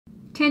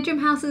Tantrum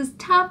House's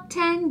top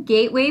 10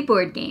 gateway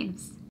board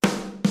games.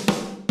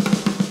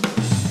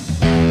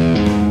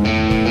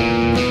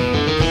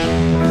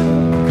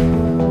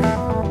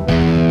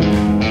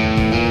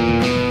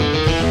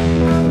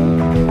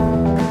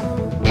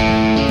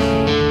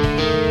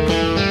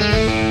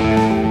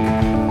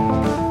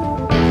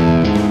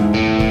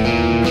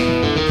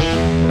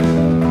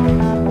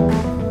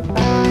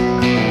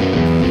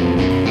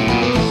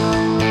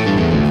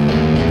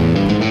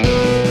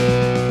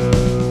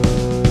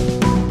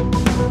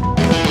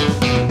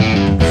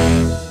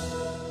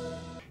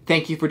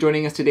 Thank you for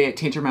joining us today at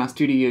Tantrum House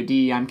Studio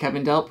D. I'm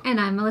Kevin Delp. And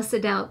I'm Melissa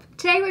Delp.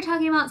 Today we're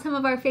talking about some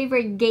of our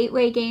favorite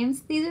gateway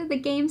games. These are the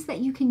games that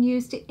you can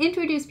use to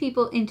introduce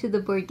people into the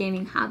board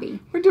gaming hobby.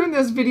 We're doing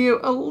this video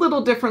a little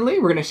differently.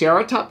 We're going to share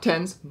our top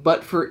 10s,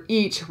 but for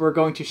each we're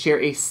going to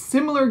share a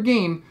similar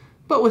game,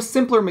 but with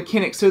simpler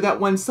mechanics so that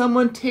when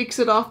someone takes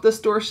it off the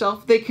store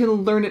shelf, they can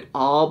learn it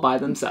all by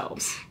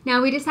themselves.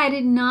 Now we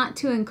decided not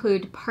to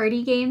include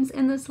party games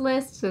in this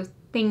list, so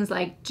things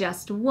like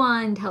Just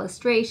One,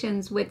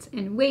 Telestrations, Wits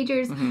and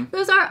Wagers.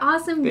 Those are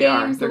awesome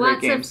games, They're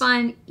lots great games. of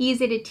fun,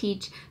 easy to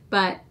teach,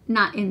 but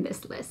not in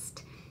this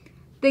list.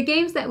 The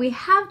games that we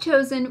have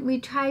chosen, we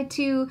tried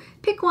to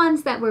pick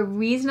ones that were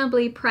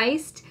reasonably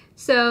priced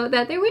so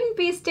that there wouldn't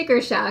be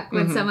sticker shock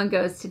when someone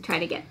goes to try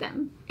to get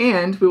them.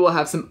 And we will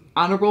have some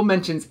honorable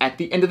mentions at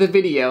the end of the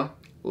video.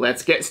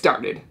 Let's get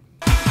started.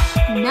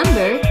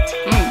 Number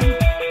 10.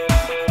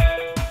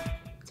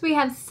 We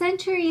have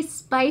Century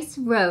Spice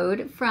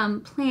Road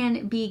from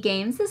Plan B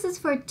Games. This is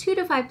for 2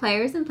 to 5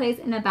 players and plays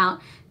in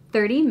about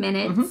 30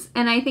 minutes.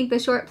 And I think the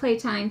short play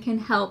time can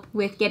help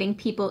with getting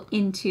people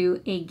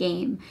into a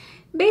game.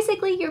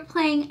 Basically, you're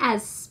playing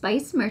as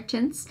spice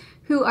merchants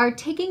who are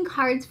taking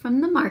cards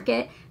from the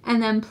market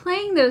and then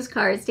playing those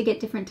cards to get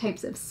different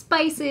types of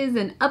spices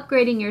and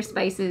upgrading your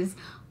spices,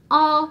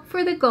 all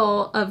for the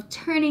goal of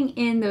turning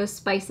in those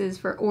spices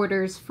for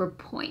orders for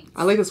points.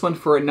 I like this one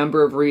for a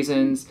number of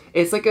reasons.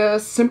 It's like a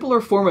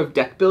simpler form of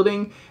deck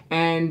building,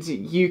 and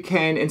you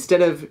can,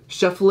 instead of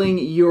shuffling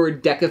your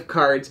deck of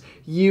cards,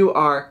 you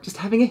are just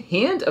having a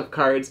hand of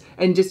cards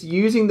and just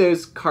using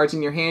those cards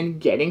in your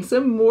hand, getting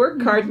some more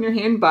cards in your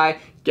hand by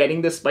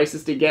getting the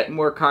spices to get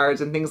more cards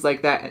and things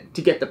like that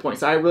to get the points.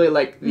 So I really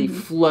like the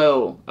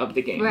flow of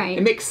the game. Right.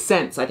 It makes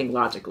sense, I think,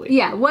 logically.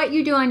 Yeah, what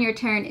you do on your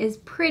turn is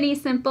pretty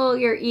simple.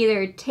 You're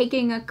either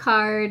taking a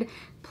card,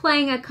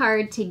 playing a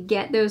card to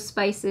get those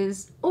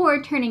spices,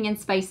 or turning in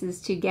spices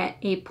to get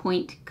a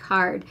point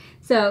card.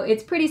 So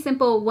it's pretty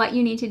simple what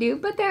you need to do,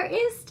 but there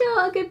is still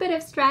a good bit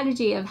of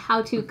strategy of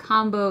how to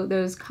combo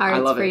those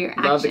cards for your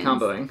actions. I love the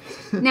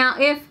comboing. Now,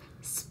 if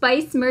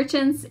Spice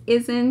Merchants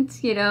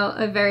isn't,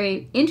 a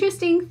very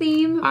interesting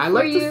theme I for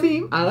like you, the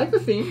theme. I like the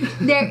theme.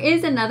 there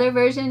is another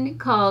version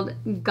called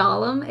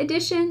Golem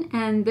Edition,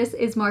 and this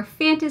is more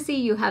fantasy.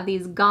 You have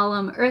these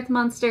golem earth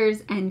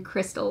monsters and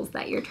crystals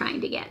that you're trying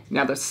to get.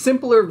 Now, the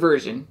simpler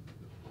version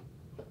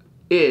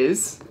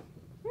is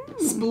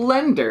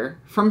Splendor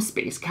from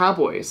Space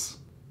Cowboys.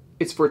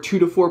 It's for 2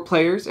 to 4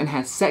 players and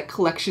has set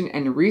collection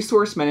and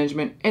resource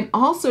management, and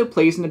also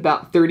plays in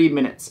about 30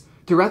 minutes.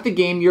 Throughout the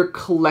game, you're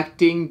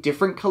collecting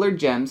different colored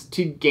gems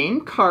to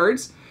gain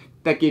cards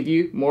that give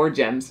you more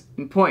gems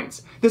and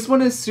points. This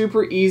one is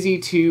super easy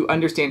to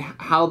understand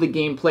how the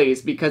game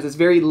plays because it's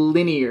very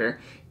linear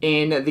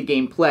in the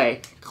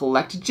gameplay.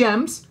 Collect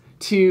gems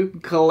to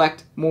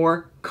collect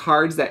more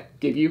cards that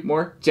give you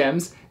more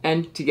gems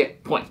and to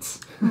get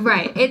points.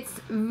 Right. It's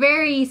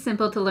very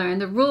simple to learn.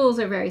 The rules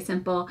are very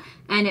simple,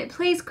 and it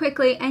plays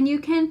quickly, and you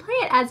can play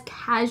it as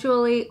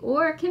casually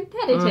or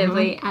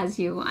competitively as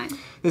you want.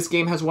 This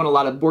game has won a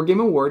lot of board game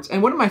awards,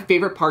 and one of my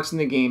favorite parts in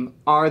the game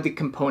are the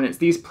components.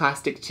 These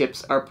plastic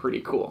chips are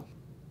pretty cool.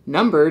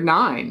 Number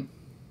 9.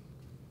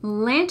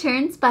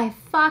 Lanterns by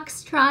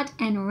Foxtrot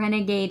and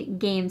Renegade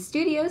Game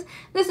Studios.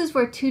 This is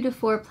for 2 to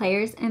 4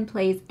 players and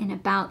plays in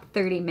about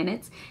 30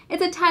 minutes.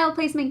 It's a tile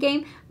placement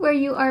game where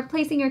you are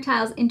placing your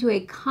tiles into a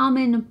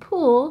common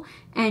pool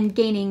and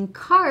gaining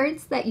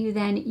cards that you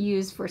then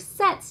use for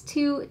sets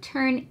to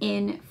turn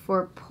in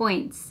for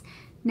points.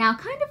 Now,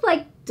 kind of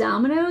like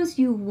dominoes,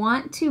 you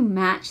want to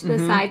match the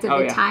sides of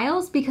the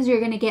tiles because you're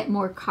going to get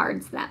more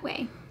cards that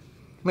way.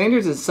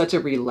 Lanterns is such a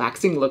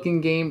relaxing looking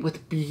game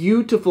with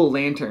beautiful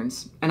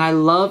lanterns, and I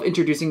love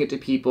introducing it to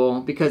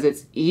people because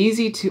it's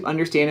easy to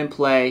understand and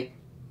play,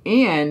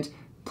 and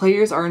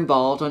players are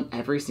involved on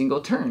every single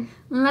turn.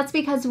 And that's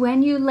because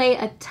when you lay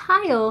a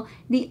tile,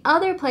 the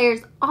other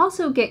players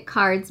also get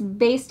cards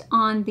based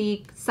on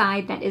the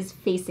side that is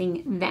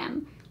facing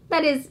them.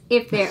 That is,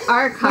 if there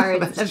are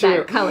cards of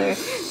that color.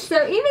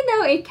 So even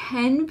though it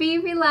can be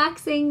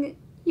relaxing,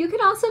 you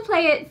can also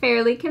play it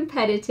fairly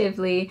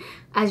competitively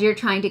as you're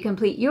trying to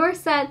complete your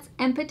sets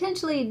and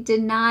potentially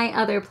deny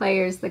other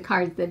players the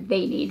cards that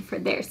they need for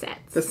their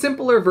sets. The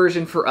simpler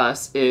version for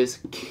us is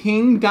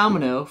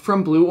Kingdomino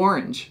from Blue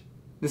Orange.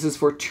 This is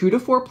for 2 to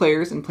 4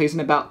 players and plays in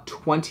about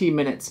 20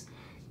 minutes.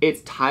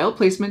 It's tile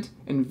placement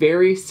and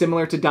very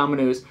similar to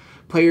dominoes.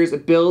 Players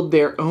build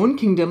their own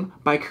kingdom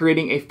by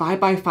creating a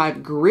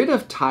 5x5 grid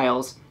of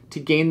tiles to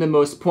gain the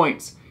most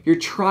points. You're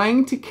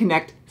trying to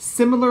connect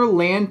similar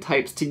land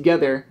types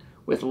together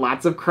with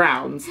lots of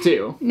crowns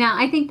too. Now,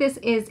 I think this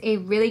is a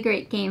really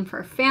great game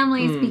for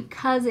families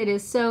because it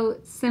is so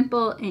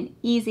simple and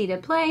easy to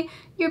play.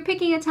 You're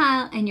picking a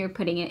tile and you're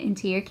putting it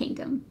into your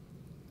kingdom.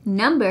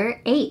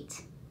 Number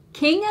 8.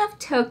 King of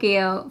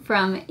Tokyo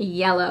from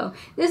Yellow.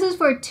 This is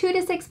for 2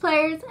 to 6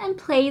 players and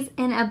plays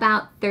in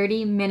about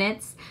 30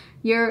 minutes.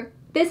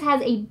 This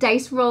has a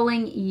dice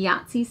rolling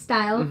Yahtzee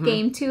style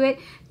game to it.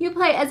 You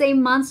play as a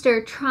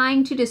monster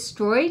trying to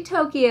destroy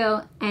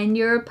Tokyo and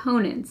your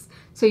opponents.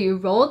 So you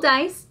roll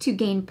dice to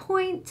gain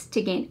points,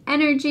 to gain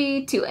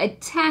energy, to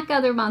attack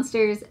other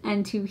monsters,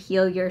 and to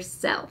heal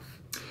yourself.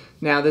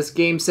 Now this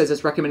game says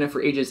it's recommended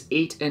for ages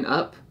 8 and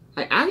up.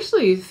 I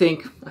actually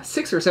think a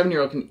 6 or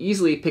 7-year-old can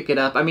easily pick it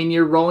up. I mean,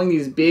 you're rolling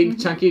these big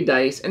chunky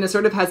dice, and it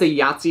sort of has a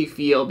Yahtzee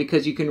feel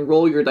because you can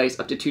roll your dice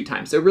up to 2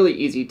 times. So really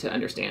easy to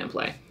understand and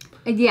play.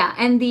 Yeah,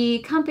 and the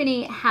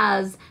company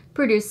has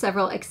produced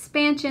several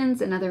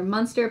expansions and other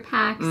monster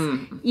packs,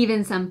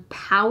 even some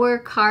power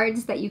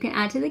cards that you can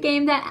add to the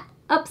game that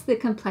ups the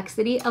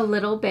complexity a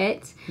little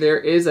bit. There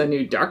is a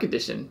new Dark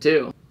Edition,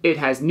 too. It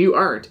has new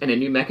art and a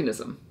new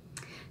mechanism.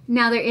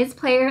 Now, there is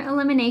player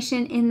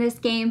elimination in this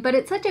game, but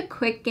it's such a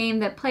quick game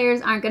that players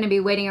aren't going to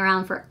be waiting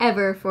around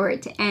forever for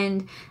it to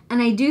end.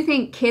 And I do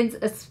think kids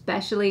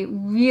especially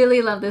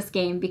really love this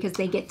game because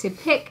they get to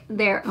pick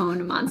their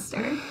own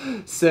monster.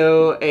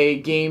 So a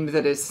game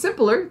that is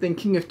simpler than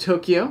King of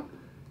Tokyo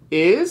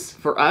is,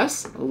 for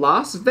us,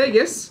 Las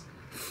Vegas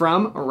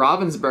from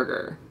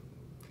Ravensburger.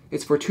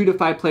 It's for 2 to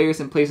 5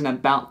 players and plays in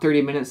about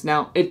 30 minutes.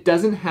 Now, it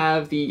doesn't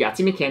have the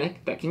Yahtzee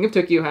mechanic that King of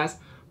Tokyo has,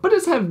 but it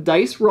does have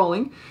dice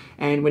rolling.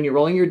 And when you're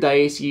rolling your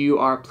dice, you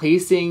are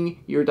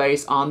placing your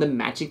dice on the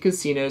matching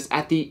casinos.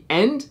 At the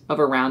end of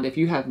a round, if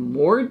you have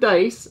more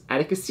dice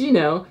at a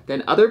casino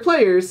than other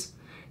players,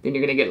 then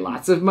you're going to get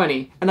lots of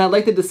money. And I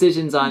like the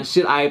decisions on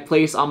should I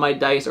place all my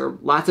dice or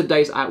lots of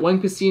dice at one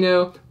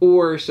casino,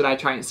 or should I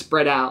try and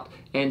spread out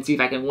and see if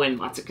I can win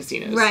lots of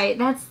casinos. Right,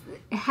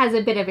 it has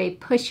a bit of a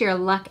push your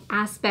luck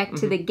aspect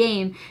to the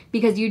game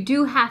because you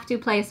do have to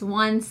place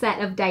one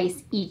set of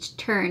dice each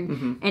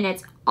turn, and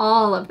it's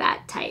all of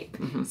that type.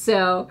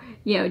 So,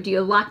 do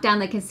you lock down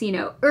the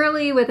casino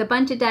early with a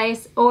bunch of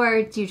dice,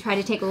 or do you try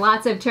to take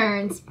lots of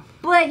turns,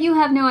 but you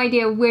have no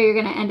idea where you're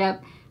going to end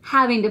up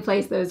having to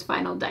place those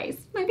final dice?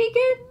 Might be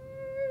good,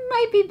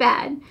 might be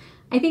bad.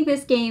 I think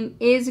this game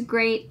is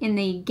great in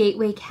the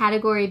gateway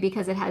category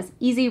because it has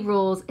easy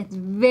rules, it's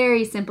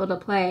very simple to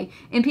play,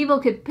 and people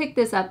could pick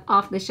this up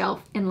off the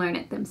shelf and learn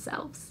it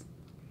themselves.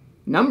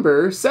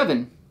 Number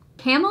 7.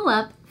 Camel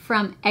Up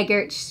from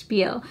Eggert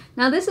Spiel.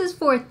 Now this is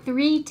for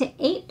 3 to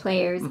 8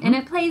 players and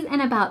it plays in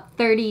about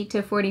 30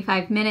 to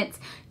 45 minutes.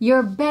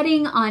 You're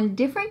betting on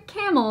different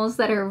camels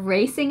that are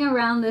racing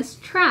around this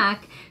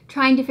track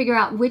trying to figure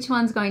out which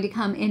one's going to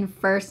come in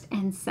first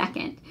and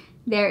second.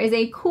 There is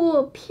a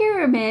cool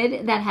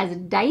pyramid that has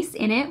dice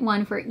in it,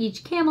 one for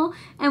each camel,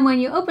 and when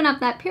you open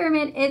up that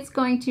pyramid, it's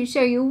going to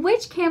show you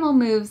which camel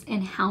moves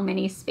in how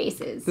many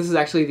spaces. This is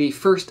actually the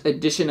first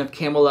edition of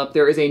Camel Up.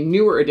 There is a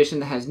newer edition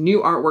that has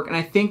new artwork, and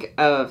I think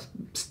a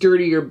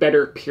sturdier,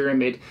 better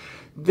pyramid.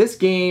 This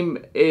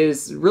game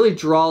really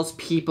draws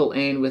people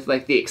in with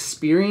like the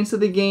experience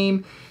of the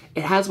game.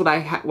 It has what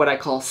I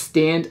call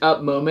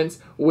stand-up moments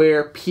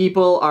where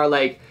people are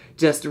like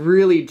just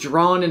really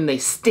drawn and they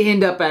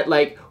stand up at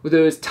like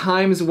those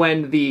times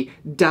when the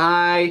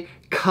die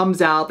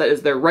comes out that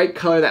is the right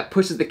color that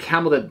pushes the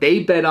camel that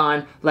they bet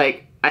on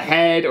like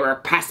ahead or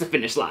past the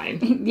finish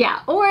line.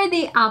 Yeah, or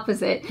the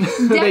opposite.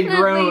 They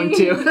groan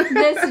too.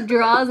 This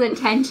draws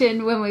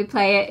attention when we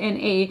play it in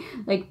a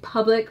like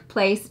public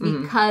place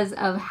because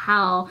of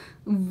how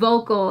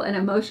vocal and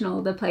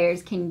emotional the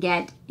players can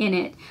get in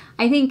it.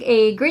 I think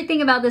a great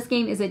thing about this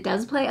game is it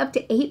does play up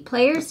to 8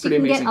 players, so you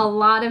can get a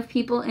lot of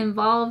people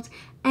involved.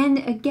 And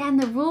again,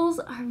 the rules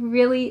are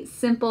really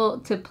simple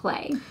to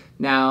play.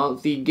 Now,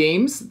 the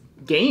games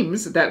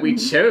that we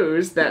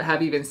chose that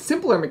have even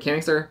simpler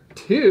mechanics are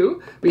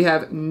 2. We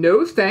have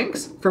No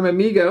Thanks from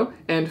Amigo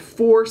and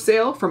For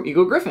Sale from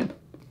Eagle Griffin.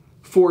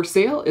 For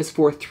Sale is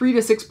for 3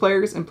 to 6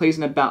 players and plays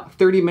in about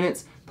 30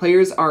 minutes.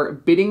 Players are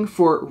bidding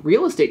for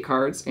real estate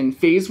cards in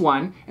Phase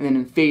 1, and then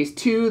in Phase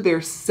 2,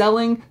 they're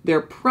selling their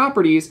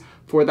properties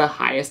for the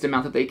highest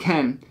amount that they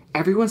can.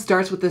 Everyone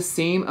starts with the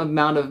same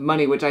amount of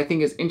money, which I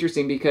think is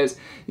interesting because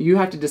you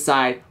have to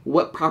decide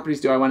what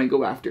properties do I want to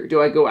go after.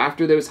 Do I go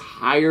after those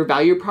higher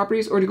value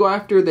properties or to go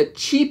after the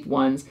cheap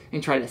ones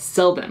and try to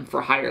sell them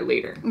for higher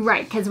later?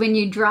 Right, because when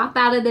you drop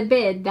out of the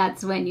bid,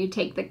 that's when you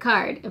take the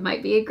card. It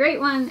might be a great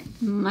one,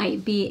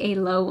 might be a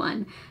low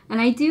one. And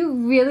I do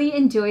really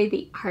enjoy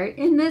the art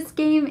in this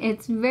game.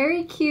 It's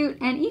very cute,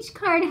 and each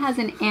card has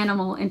an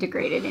animal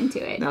integrated into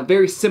it. Now,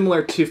 very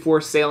similar to For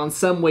Sale in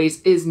some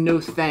ways is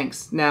No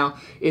Thanks. Now,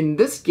 in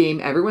this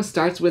game, everyone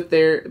starts with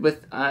the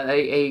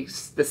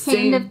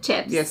same hand of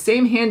chips. Yeah,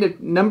 same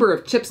number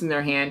of chips in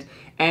their hand,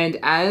 and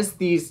as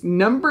these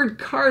numbered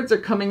cards are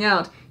coming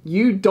out,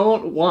 you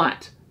don't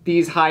want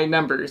these high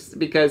numbers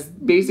because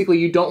basically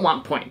you don't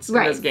want points in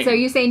this game. So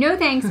you say no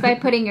thanks by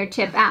putting your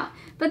chip out.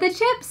 But the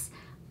chips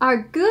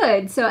are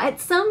good. So at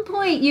some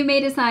point you may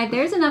decide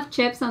there's enough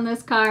chips on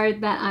this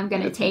card that I'm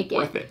going to take it.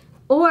 Worth it.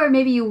 Or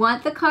maybe you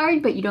want the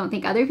card, but you don't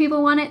think other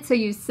people want it, so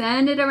you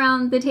send it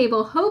around the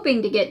table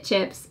hoping to get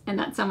chips, and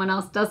that someone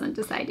else doesn't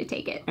decide to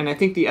take it. And I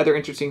think the other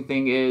interesting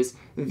thing is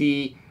at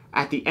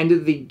the end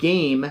of the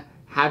game,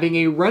 having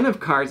a run of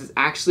cards is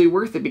actually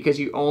worth it because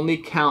you only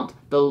count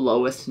the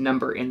lowest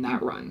number in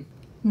that run.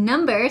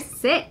 Number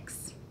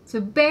 6. So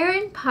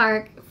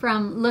Barenpark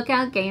from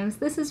Lookout Games.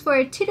 This is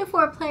for 2 to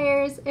 4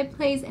 players. It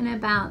plays in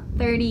about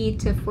 30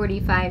 to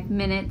 45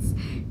 minutes.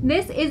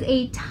 This is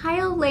a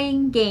tile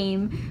laying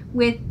game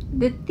with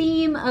the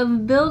theme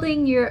of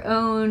building your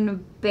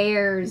own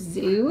bear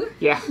zoo.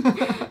 Yeah.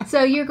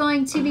 So you're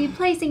going to be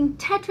placing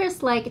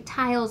Tetris-like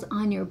tiles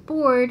on your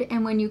board,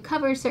 and when you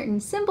cover certain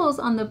symbols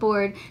on the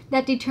board,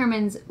 that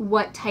determines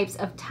what types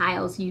of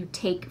tiles you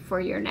take for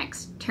your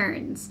next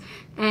turns.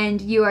 And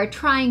you are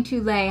trying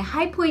to lay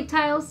high point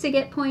tiles to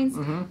get points,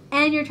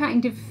 and you're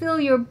trying to fill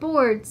your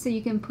board so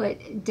you can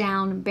put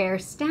down bear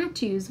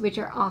statues, which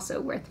are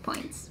also worth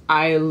points.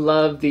 I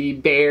love the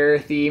bear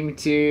theme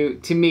to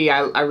me.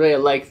 I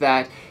really like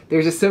that.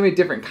 There's just so many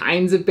different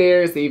kinds of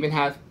bears. They even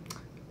have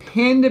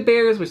panda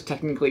bears, which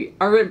technically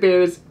aren't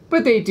bears,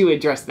 but they do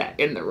address that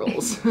in the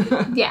rules.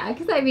 Yeah,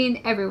 because I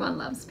mean, everyone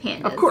loves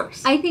pandas. Of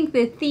course. I think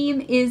the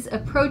theme is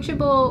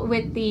approachable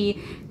with the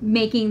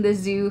making the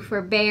zoo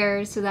for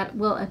bears, so that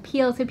will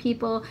appeal to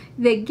people.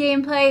 The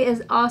gameplay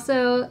is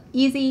also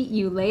easy.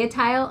 You lay a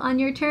tile on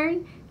your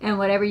turn, and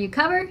whatever you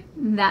cover,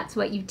 that's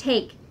what you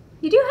take.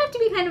 You do have to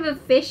be kind of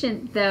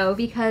efficient, though,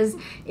 because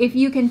if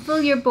you can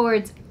fill your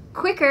boards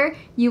quicker,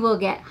 you will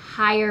get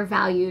higher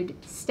valued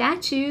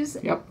statues.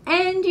 Yep.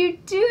 And you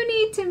do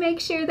need to make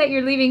sure that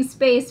you're leaving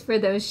space for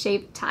those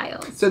shaped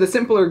tiles. So the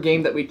simpler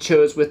game that we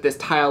chose with this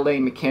tile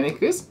laying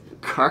mechanic is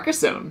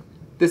Carcassonne.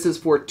 This is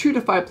for 2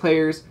 to 5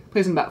 players,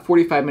 plays in about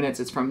 45 minutes.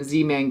 It's from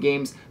Z-Man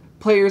Games.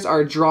 Players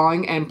are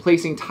drawing and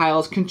placing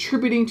tiles,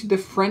 contributing to the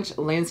French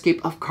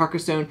landscape of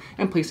Carcassonne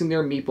and placing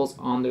their meeples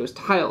on those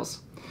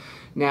tiles.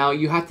 Now,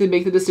 you have to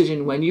make the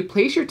decision when you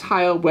place your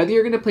tile, whether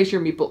you're going to place your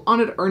meeple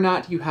on it or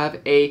not. You have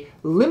a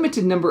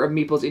limited number of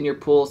meeples in your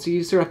pool, so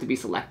you sort of have to be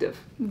selective.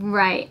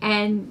 Right,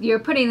 and you're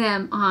putting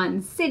them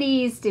on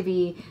cities to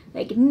be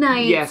like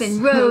knights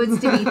and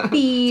roads to be thieves, so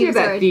you have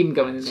that or theme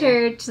going in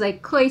church,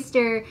 like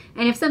cloister.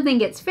 And if something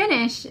gets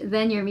finished,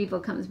 then your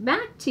meeple comes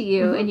back to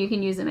you and you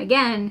can use them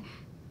again.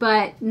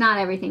 But not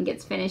everything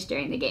gets finished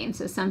during the game,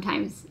 so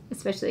sometimes,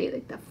 especially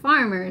like the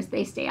farmers,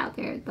 they stay out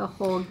there the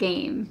whole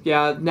game.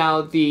 Yeah,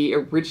 now the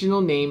original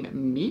name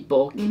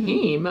Meeple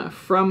came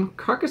from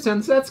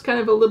Carcassonne, so that's kind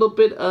of a little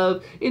bit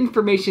of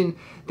information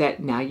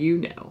that now you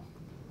know.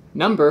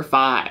 Number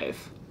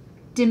 5.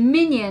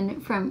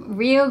 Dominion from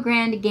Rio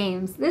Grande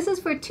Games. This is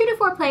for 2 to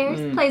 4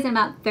 players, plays in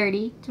about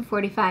 30 to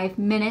 45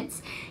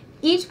 minutes.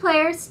 Each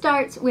player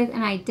starts with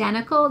an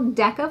identical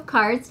deck of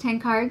cards, 10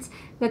 cards,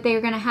 that they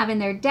are going to have in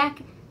their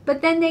deck.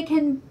 But then they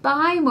can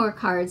buy more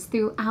cards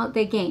throughout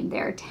the game.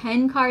 There are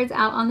 10 cards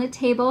out on the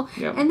table,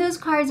 and those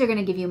cards are going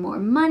to give you more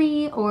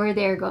money, or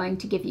they're going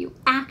to give you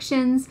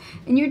actions.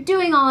 And you're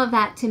doing all of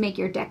that to make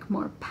your deck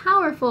more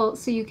powerful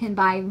so you can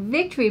buy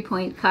victory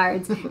point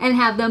cards and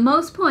have the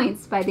most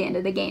points by the end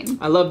of the game.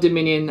 I love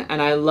Dominion,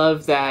 and I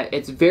love that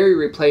it's very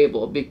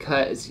replayable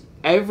because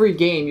every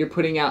game you're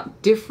putting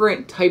out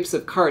different types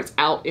of cards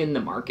out in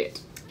the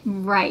market.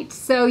 Right,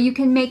 so you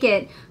can make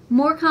it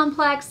more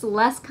complex,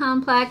 less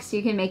complex.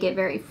 You can make it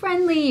very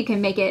friendly. You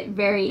can make it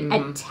very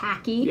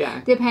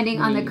attacky, depending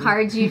on the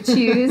cards you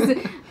choose.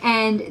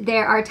 And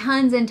there are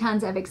tons and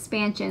tons of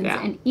expansions,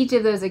 and each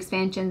of those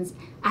expansions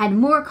add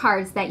more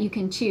cards that you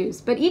can choose.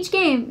 But each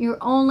game, you're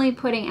only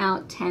putting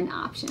out 10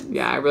 options.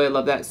 Yeah, I really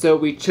love that. So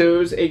we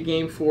chose a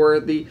game for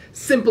the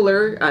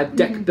simpler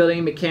deck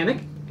building mechanic,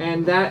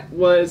 and that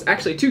was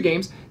actually 2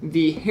 games: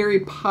 the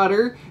Harry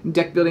Potter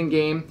deck building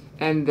game,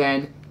 and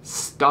then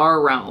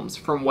Star Realms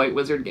from White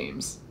Wizard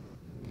Games.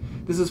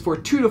 This is for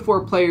 2 to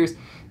 4 players.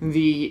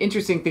 The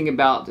interesting thing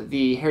about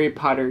the Harry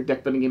Potter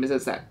deck building game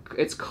is that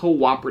it's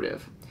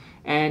cooperative.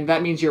 And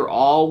that means you're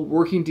all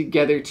working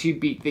together to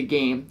beat the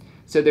game.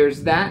 So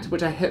there's that,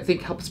 which I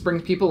think helps bring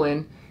people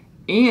in.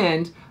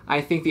 And I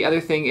think the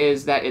other thing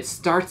is that it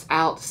starts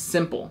out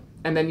simple,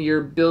 and then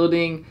you're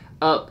building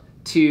up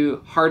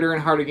to harder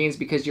and harder games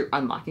because you're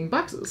unlocking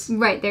boxes.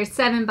 Right, there's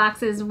 7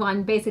 boxes,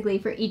 one basically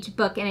for each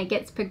book, and it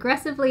gets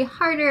progressively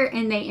harder,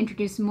 and they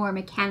introduce more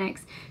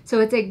mechanics.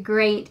 So it's a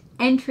great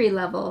entry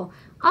level.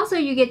 Also,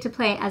 you get to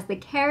play as the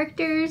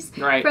characters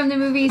from the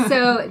movie,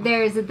 so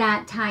there's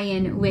that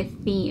tie-in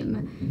with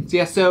theme. So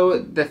yeah, so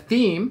the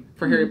theme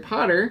for Harry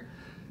Potter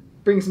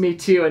brings me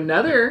to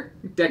another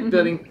deck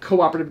building,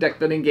 cooperative deck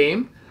building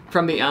game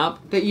from the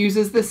app that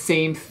uses the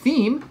same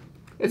theme.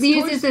 It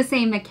uses the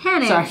same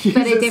mechanics,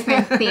 but a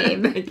different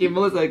theme. Thank you.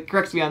 Melissa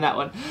corrects me on that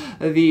one.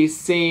 The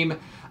same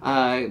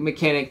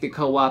mechanic, the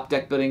co-op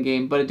deck building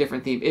game, but a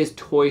different theme, is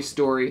Toy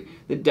Story,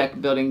 the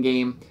deck building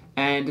game.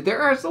 And there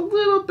are a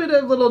little bit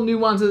of little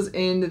nuances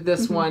in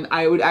this one.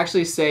 I would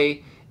actually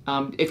say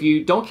if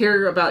you don't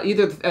care about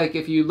either, like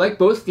if you like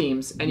both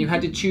themes and you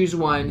had to choose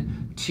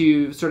one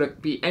to sort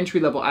of be entry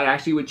level, I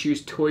actually would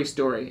choose Toy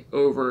Story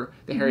over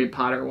the Harry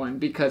Potter one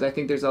because I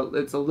think it's a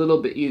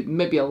little bit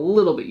maybe a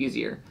little bit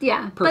easier.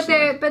 Yeah, but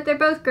they're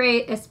both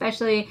great,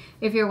 especially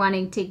if you're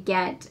wanting to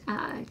get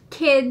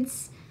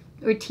kids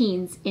or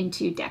teens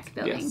into deck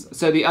building. Yes.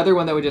 So the other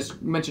one that we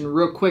just mentioned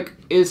real quick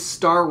is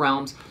Star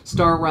Realms.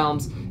 Star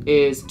Realms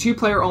is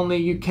 2-player only.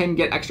 You can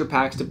get extra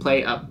packs to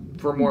play up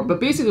for more, but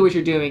basically what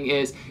you're doing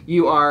is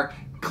you are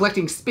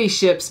collecting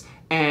spaceships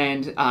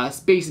and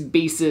space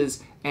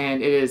bases,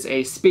 and it is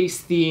a space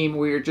theme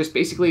where you're just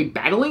basically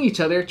battling each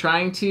other,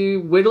 trying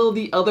to whittle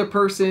the other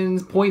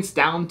person's points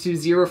down to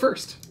 0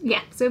 first.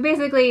 Yeah, so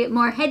basically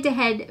more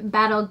head-to-head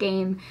battle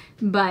game,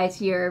 but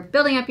you're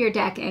building up your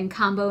deck and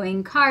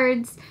comboing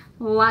cards.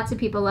 Lots of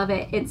people love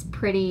it. It's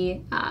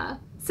pretty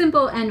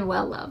simple and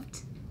well-loved.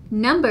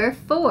 Number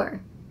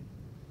 4.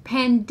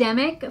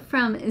 Pandemic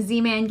from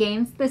Z-Man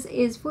Games. This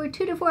is for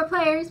 2 to 4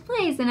 players,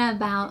 plays in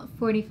about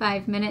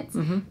 45 minutes,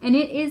 and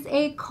it is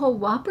a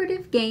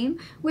cooperative game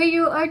where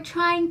you are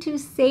trying to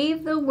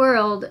save the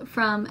world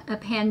from a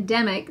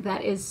pandemic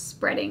that is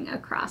spreading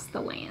across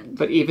the land.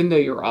 But even though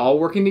you're all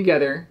working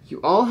together,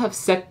 you all have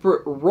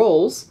separate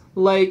roles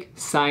like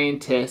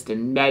scientist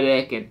and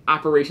medic and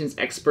operations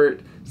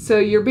expert, so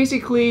you're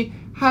basically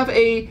have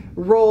a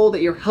role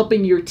that you're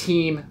helping your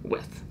team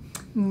with.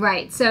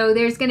 Right, so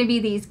there's going to be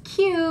these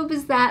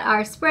cubes that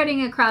are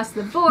spreading across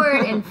the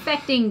board,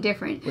 infecting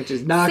different Which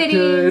is not cities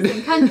good.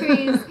 and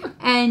countries,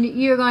 and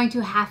you're going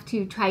to have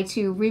to try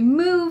to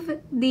remove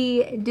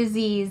the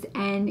disease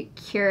and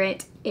cure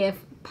it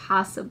if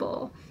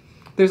possible.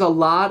 There's a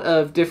lot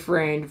of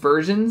different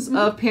versions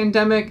of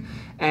Pandemic,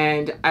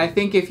 and I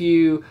think if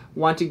you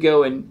want to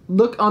go and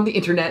look on the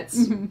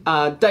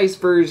internets, dice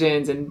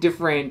versions and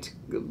different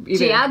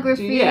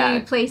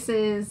geography,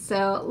 places,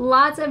 so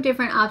lots of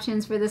different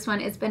options for this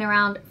one. It's been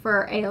around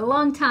for a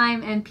long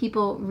time and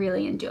people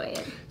really enjoy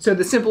it. So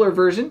the simpler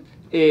version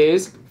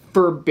is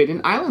Forbidden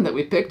Island that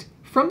we picked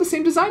from the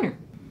same designer.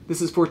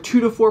 This is for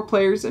 2 to 4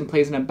 players and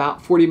plays in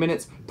about 40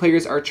 minutes.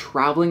 Players are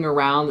traveling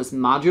around this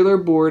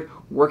modular board,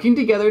 working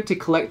together to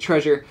collect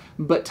treasure,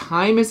 but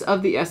time is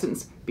of the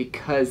essence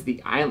because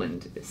the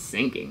island is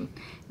sinking.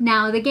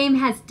 Now, the game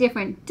has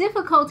different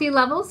difficulty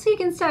levels, so you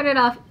can start it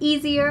off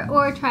easier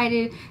or try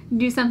to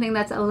do something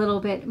that's a little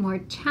bit more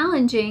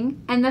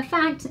challenging. And the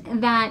fact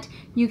that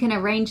you can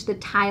arrange the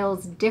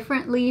tiles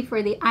differently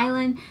for the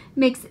island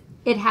makes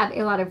it have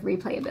a lot of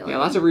replayability. Yeah,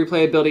 lots of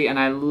replayability, and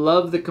I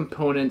love the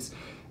components,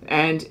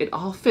 and it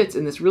all fits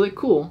in this really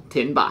cool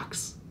tin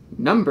box.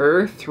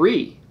 Number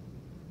 3.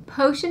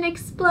 Potion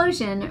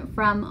Explosion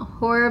from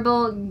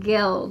Horrible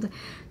Guild.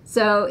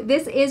 So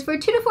this is for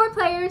 2 to 4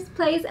 players,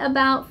 plays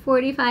about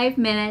 45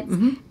 minutes,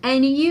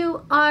 and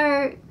you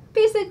are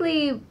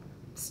basically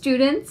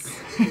students,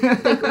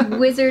 like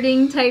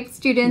wizarding type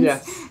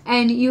students,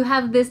 and you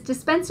have this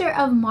dispenser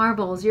of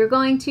marbles. You're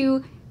going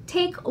to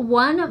take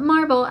one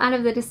marble out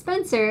of the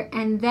dispenser,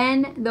 and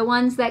then the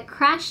ones that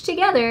crash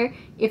together,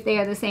 if they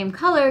are the same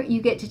color,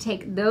 you get to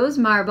take those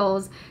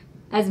marbles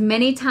as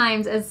many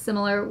times as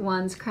similar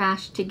ones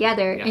crash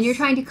together. And you're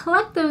trying to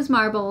collect those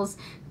marbles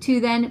to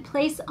then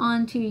place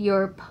onto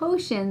your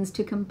potions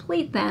to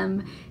complete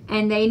them,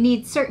 and they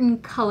need certain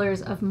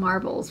colors of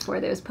marbles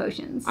for those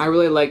potions. I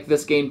really like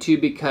this game too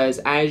because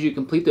as you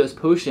complete those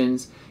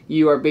potions,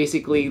 you are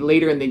basically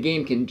later in the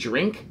game can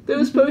drink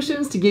those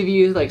potions to give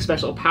you like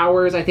special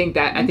powers. I think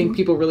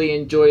people really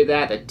enjoy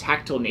that, the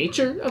tactile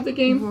nature of the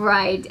game.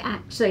 Right,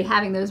 actually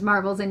having those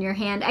marbles in your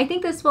hand. I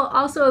think this will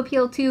also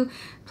appeal to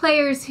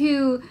players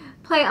who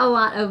play a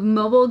lot of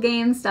mobile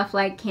games, stuff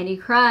like Candy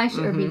Crush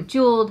or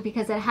Bejeweled,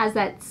 because it has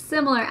that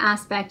similar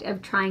aspect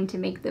of trying to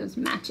make those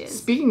matches.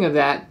 Speaking of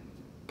that,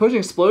 Potion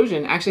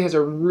Explosion actually has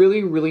a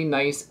really, really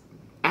nice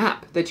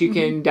app that you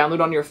can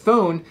download on your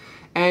phone,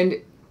 and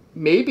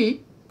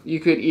maybe you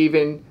could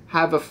even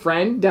have a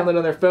friend download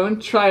on their phone,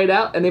 try it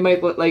out, and they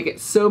might like it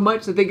so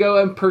much that they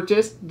go and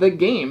purchase the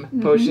game,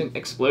 Potion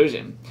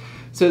Explosion.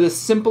 So the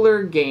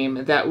simpler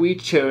game that we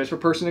chose for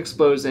Potion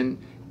Explosion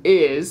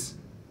is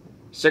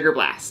Sugar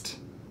Blast.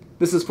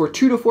 This is for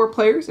 2 to 4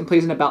 players and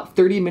plays in about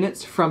 30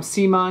 minutes from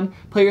Simon.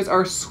 Players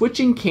are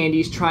switching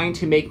candies trying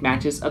to make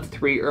matches of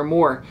 3 or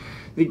more.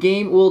 The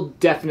game will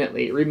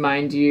definitely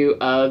remind you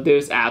of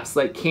those apps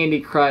like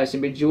Candy Crush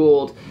and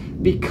Bejeweled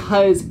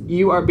because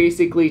you are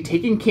basically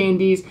taking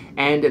candies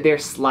and they're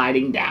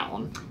sliding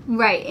down.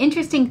 Right.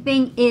 Interesting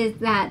thing is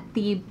that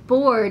the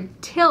board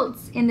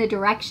tilts in the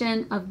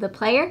direction of the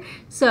player.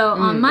 So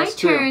on my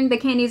turn, the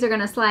candies are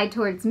going to slide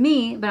towards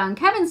me, but on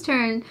Kevin's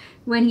turn,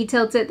 when he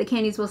tilts it, the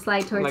candies will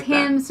slide towards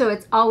him. So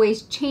it's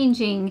always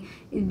changing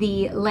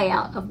the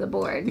layout of the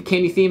board. The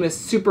candy theme is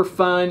super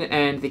fun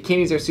and the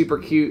candies are super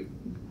cute.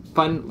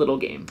 Fun little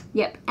game.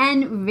 Yep,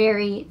 and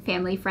very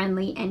family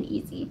friendly and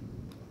easy.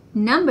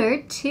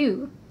 Number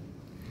 2,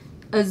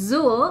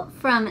 Azul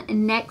from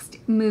Next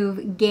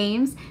Move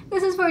Games.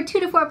 This is for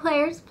 2 to 4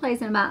 players,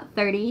 plays in about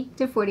 30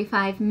 to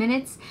 45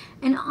 minutes.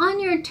 And on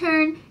your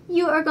turn,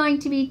 you are going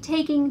to be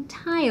taking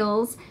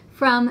tiles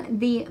from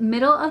the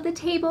middle of the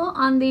table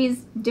on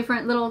these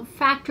different little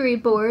factory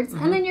boards,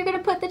 and then you're going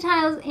to put the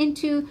tiles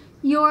into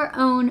your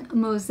own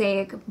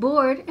mosaic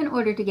board in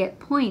order to get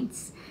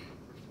points.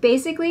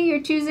 Basically,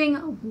 you're choosing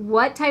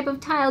what type of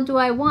tile do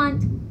I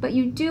want, but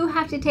you do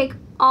have to take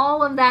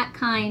all of that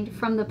kind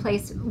from the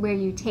place where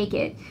you take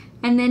it,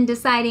 and then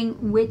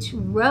deciding which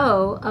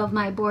row of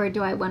my board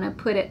do I want to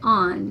put it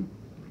on.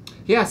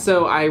 Yeah,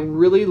 so I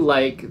really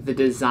like the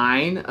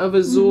design of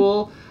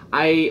Azul.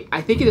 I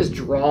think it just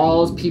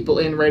draws people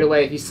in right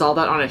away. If you saw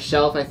that on a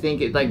shelf, I think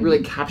it like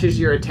really captures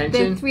your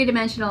attention. The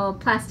three-dimensional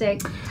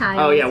plastic tiles.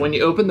 Oh yeah, when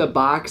you open the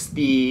box,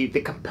 the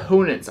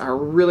components are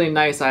really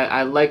nice.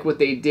 I like what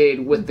they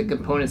did with the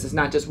components. It's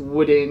not just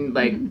wooden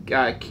like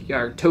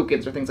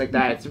tokens or things like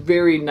that. It's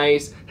very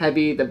nice,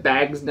 heavy. The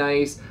bag's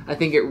nice. I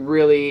think it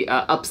really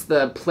ups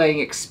the playing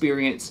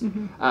experience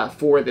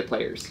for the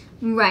players.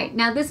 Right.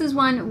 Now this is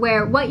one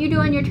where what you do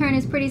on your turn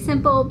is pretty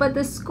simple, but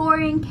the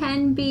scoring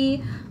can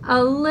be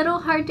a little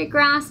hard to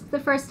grasp the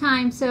first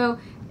time, so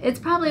it's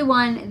probably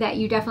one that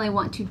you definitely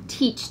want to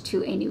teach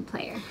to a new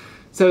player.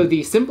 So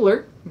the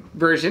simpler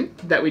version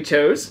that we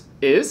chose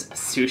is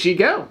Sushi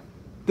Go.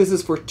 This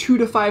is for 2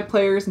 to 5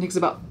 players and takes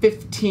about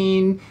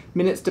 15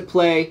 minutes to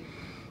play.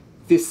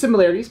 The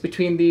similarities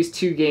between these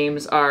two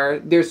games are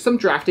there's some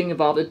drafting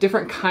involved, a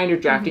different kind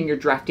of drafting. You're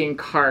drafting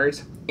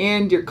cards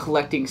and you're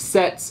collecting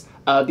sets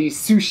of these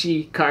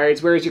sushi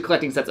cards, whereas you're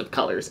collecting sets of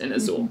colors in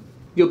Azul.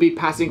 You'll be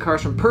passing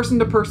cards from person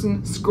to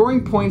person,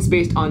 scoring points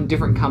based on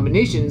different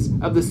combinations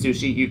of the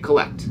sushi you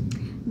collect.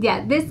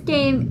 Yeah, this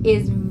game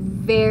is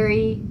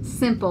very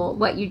simple.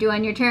 What you do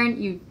on your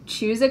turn, you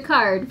choose a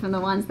card from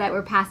the ones that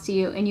were passed to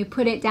you and you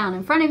put it down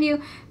in front of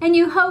you, and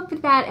you hope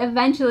that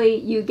eventually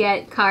you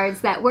get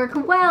cards that work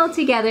well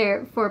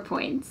together for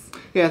points.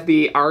 Yeah,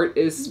 the art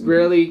is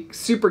really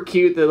super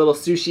cute, the little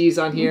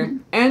sushis on here,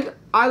 and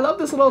I love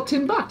this little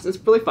tin box. It's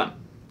really fun.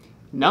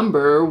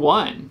 Number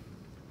 1.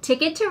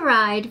 Ticket to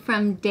Ride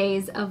from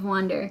Days of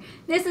Wonder.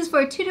 This is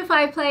for 2 to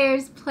 5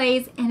 players,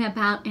 plays in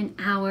about an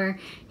hour.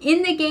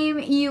 In the game,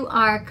 you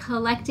are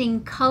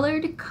collecting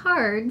colored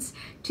cards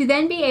to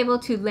then be able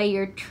to lay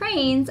your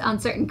trains on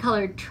certain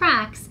colored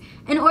tracks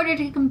in order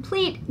to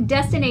complete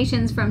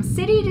destinations from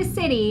city to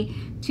city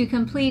to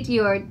complete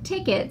your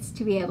tickets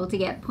to be able to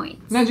get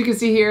points. And as you can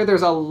see here,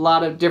 there's a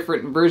lot of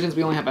different versions.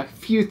 We only have a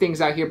few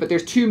things out here, but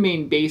there's 2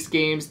 main base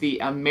games, the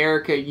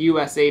America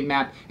USA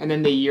map and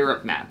then the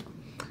Europe map.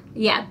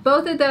 Yeah,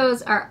 both of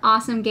those are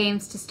awesome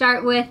games to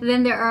start with.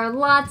 Then there are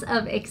lots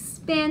of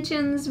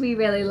expansions. We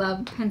really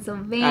love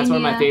Pennsylvania. That's one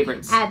of my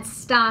favorites. Adds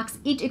stocks.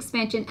 Each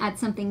expansion adds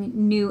something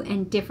new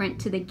and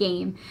different to the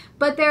game.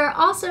 But there are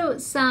also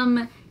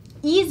some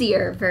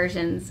easier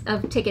versions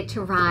of Ticket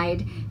to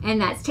Ride,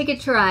 and that's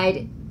Ticket to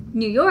Ride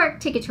New York,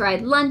 Ticket to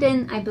Ride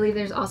London. I believe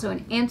there's also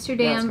an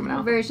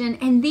Amsterdam version,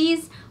 and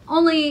these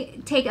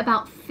only take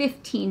about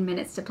 15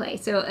 minutes to play,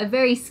 so a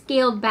very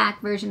scaled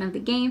back version of the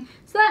game.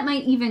 So that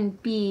might even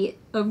be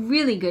a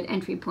really good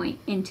entry point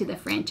into the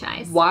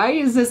franchise. Why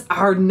is this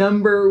our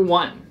number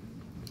 1?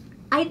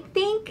 I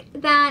think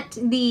that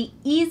the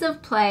ease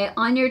of play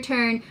on your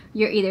turn,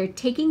 you're either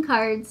taking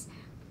cards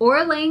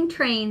or laying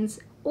trains,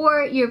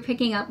 or you're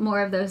picking up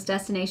more of those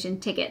destination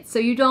tickets. So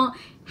you don't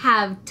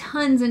have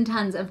tons and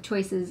tons of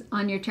choices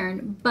on your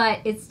turn, but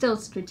it's still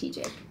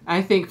strategic.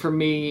 I think for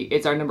me,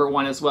 it's our number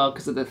 1 as well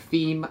because of the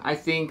theme. I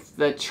think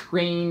the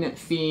train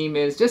theme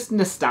is just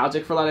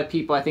nostalgic for a lot of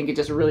people. I think it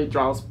just really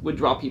would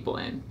draw people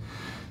in.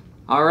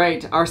 All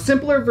right, our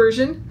simpler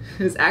version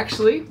is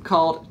actually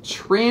called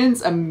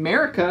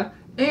Transamerica,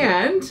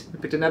 and we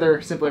picked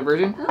another simpler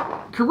version,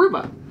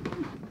 Karuba.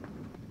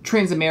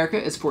 Transamerica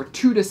is for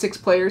 2 to 6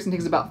 players and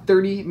takes about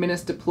 30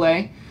 minutes to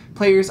play.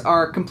 Players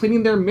are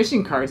completing their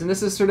mission cards, and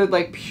this is sort of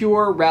like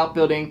pure route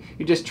building.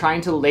 You're just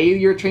trying to lay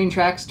your train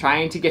tracks,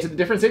 trying to get to the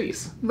different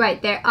cities.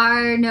 Right, there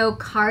are no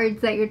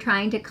cards that you're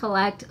trying to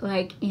collect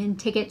like in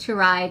Ticket to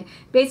Ride.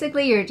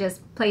 Basically, you're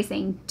just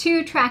placing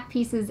 2 track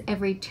pieces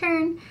every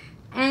turn,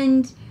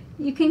 and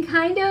you can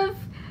kind of,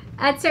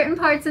 at certain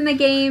parts in the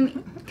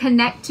game,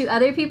 connect to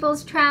other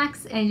people's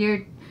tracks, and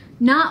you're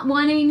not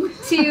wanting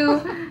to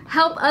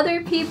help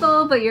other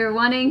people, but you're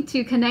wanting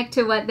to connect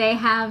to what they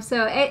have.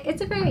 So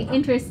it's a very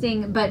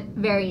interesting but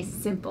very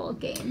simple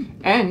game.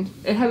 And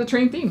it has a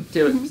train theme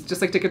to it,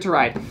 just like Ticket to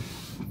Ride.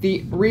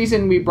 The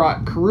reason we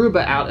brought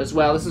Karuba out as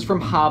well, this is from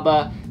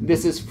Haba.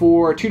 This is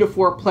for 2 to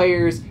 4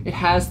 players. It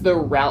has the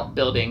route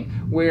building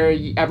where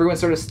everyone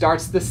sort of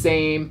starts the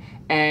same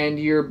and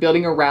you're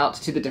building a route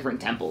to the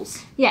different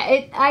temples.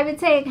 Yeah, I would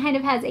say it kind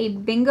of has a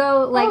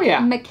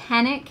bingo-like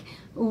mechanic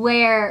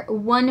where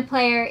one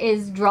player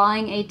is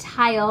drawing a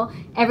tile.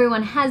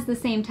 Everyone has the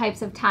same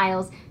types of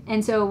tiles,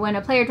 and so when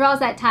a player draws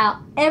that tile,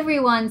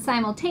 everyone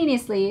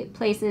simultaneously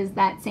places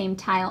that same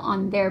tile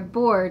on their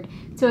board.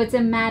 So it's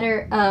a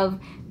matter of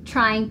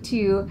trying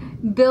to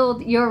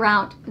build your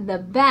route the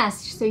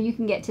best so you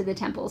can get to the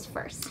temples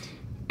first.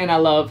 and I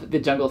love the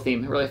jungle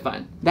theme. Really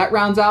fun. That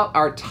rounds out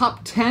our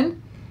top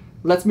 10.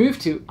 Let's move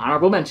to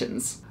honorable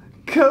mentions.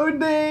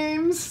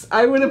 Codenames!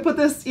 I wouldn't put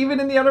this even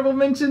in the honorable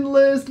mention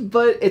list,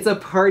 but it's a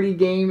party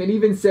game. It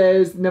even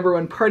says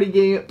 #1 party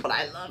game, but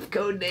I love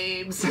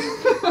Codenames.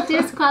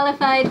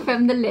 Disqualified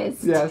from the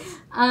list. Yes.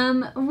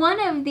 One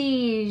of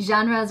the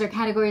genres or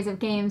categories of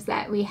games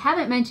that we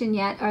haven't mentioned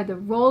yet are the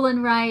roll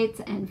and write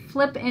and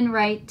flip and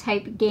write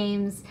type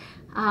games.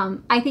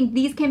 I think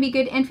these can be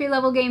good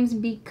entry-level games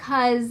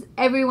because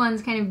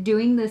everyone's kind of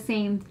doing the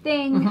same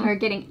thing or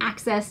getting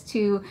access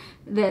to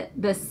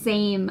the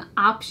same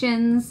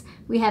options.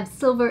 We have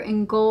silver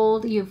and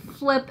gold. You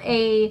flip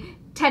a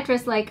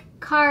Tetris-like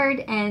card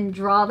and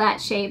draw that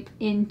shape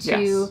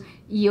into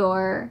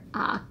your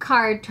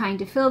card, trying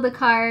to fill the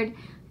card.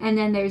 And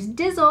then there's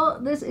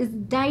Dizzle. This is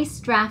dice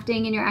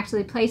drafting, and you're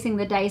actually placing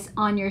the dice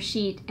on your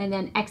sheet and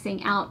then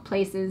Xing out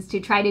places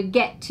to try to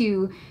get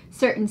to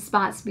certain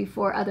spots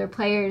before other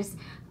players.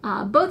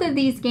 Both of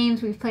these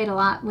games we've played a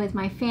lot with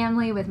my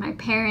family, with my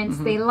parents.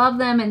 They love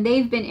them, and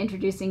they've been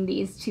introducing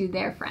these to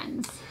their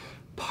friends.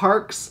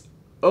 Parks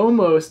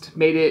almost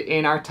made it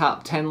in our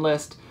top 10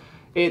 list.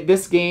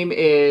 This game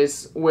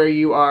is where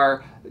you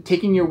are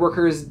taking your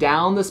workers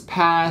down this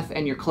path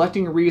and you're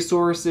collecting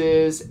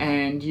resources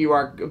and you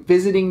are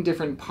visiting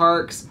different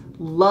parks.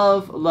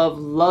 Love, love,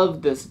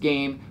 love this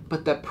game,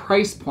 but the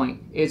price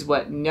point is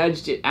what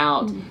nudged it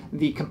out.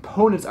 The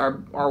components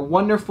are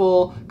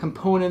wonderful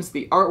components.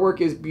 The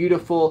artwork is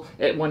beautiful.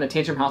 It won a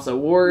Tantrum House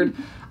Award.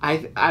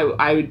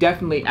 I would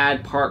definitely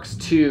add Parks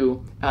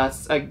to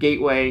a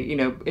gateway,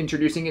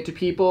 introducing it to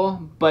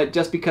people, but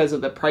just because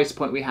of the price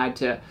point it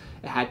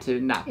had to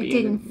not be. It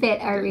didn't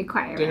fit our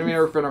requirements. Didn't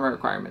fit our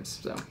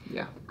requirements, so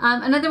yeah.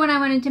 Another one I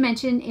wanted to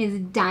mention is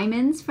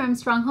Diamonds from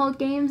Stronghold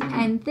Games,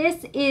 and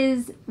this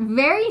is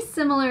very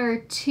similar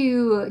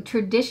to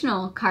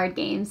traditional card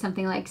games,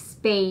 something like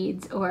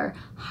Spades or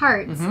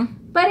Hearts,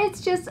 but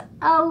it's just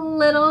a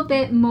little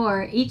bit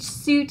more. Each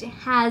suit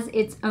has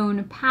its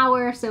own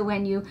power, so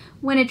when you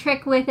win a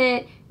trick with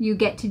it, you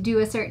get to do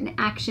a certain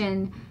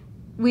action.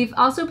 We've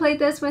also played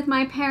this with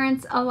my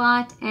parents a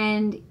lot,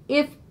 and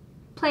if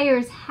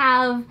players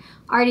have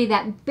already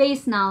that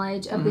base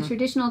knowledge of the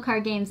traditional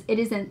card games, it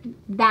isn't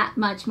that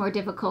much more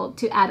difficult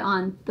to add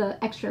on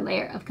the extra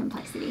layer of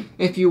complexity.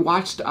 If you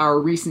watched our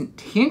recent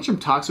Tantrum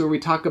Talks where we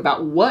talk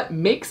about what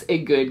makes a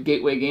good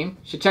gateway game,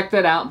 you should check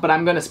that out, but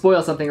I'm going to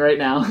spoil something right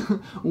now.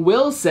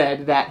 Will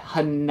said that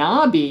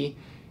Hanabi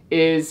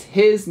is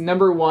his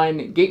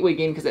 #1 gateway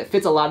game because it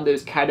fits a lot of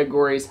those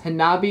categories.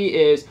 Hanabi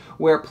is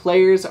where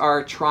players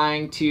are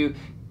trying to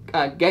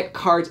get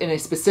cards in a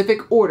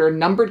specific order,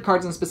 numbered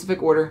cards in a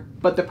specific order,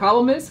 but the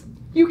problem is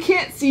you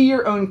can't see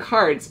your own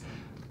cards.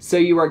 So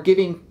you are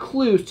giving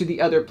clues to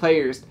the other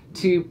players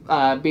to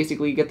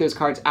basically get those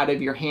cards out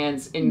of your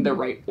hands in the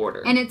right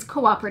order. And it's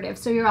cooperative,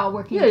 so you're all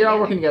working together. Yeah, you're all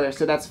working together,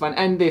 so that's fun.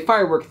 And the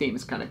firework theme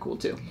is kind of cool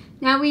too.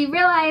 Now we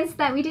realized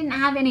that we didn't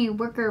have any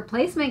worker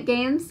placement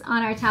games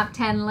on our top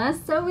 10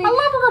 list, so I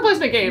love worker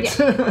placement games!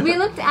 Yeah, we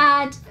looked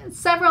at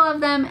several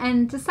of them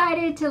and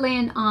decided to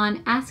land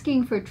on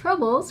Asking for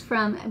Trobils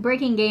from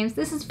Breaking Games.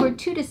 This is for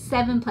 2 to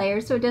 7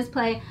 players, so it does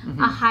play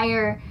a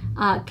higher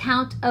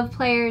count of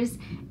players,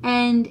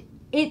 and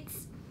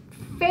it's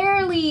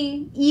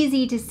fairly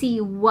easy to see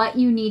what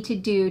you need to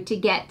do to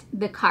get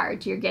the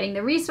card. You're getting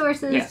the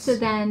resources to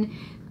then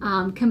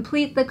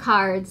complete the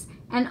cards,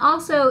 and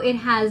also it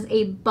has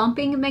a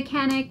bumping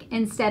mechanic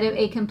instead of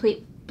a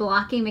complete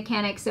blocking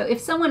mechanic. So if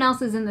someone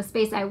else is in the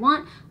space I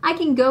want, I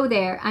can go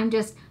there. I'm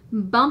just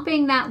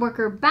bumping that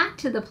worker back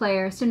to the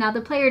player, so now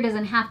the player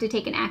doesn't have to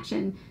take an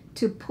action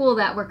to pull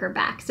that worker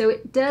back. So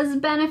it does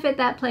benefit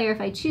that player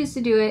if I choose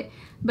to do it,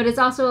 but it's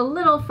also a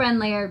little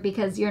friendlier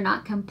because you're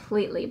not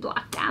completely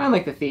blocked out. I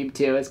like the theme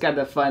too. It's got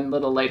a fun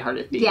little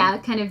lighthearted theme. Yeah,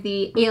 kind of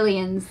the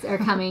aliens are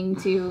coming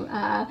to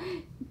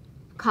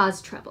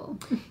cause trouble.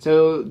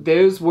 So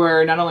those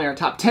were not only our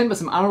top 10, but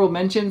some honorable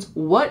mentions.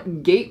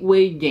 What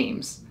gateway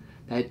games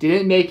that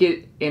didn't make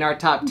it in our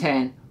top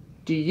 10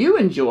 do you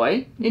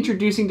enjoy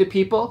introducing to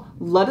people?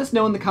 Let us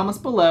know in the comments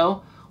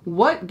below.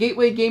 What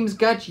gateway games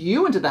got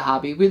you into the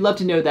hobby? We'd love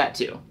to know that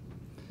too.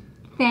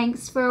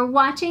 Thanks for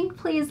watching.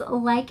 Please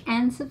like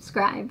and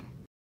subscribe.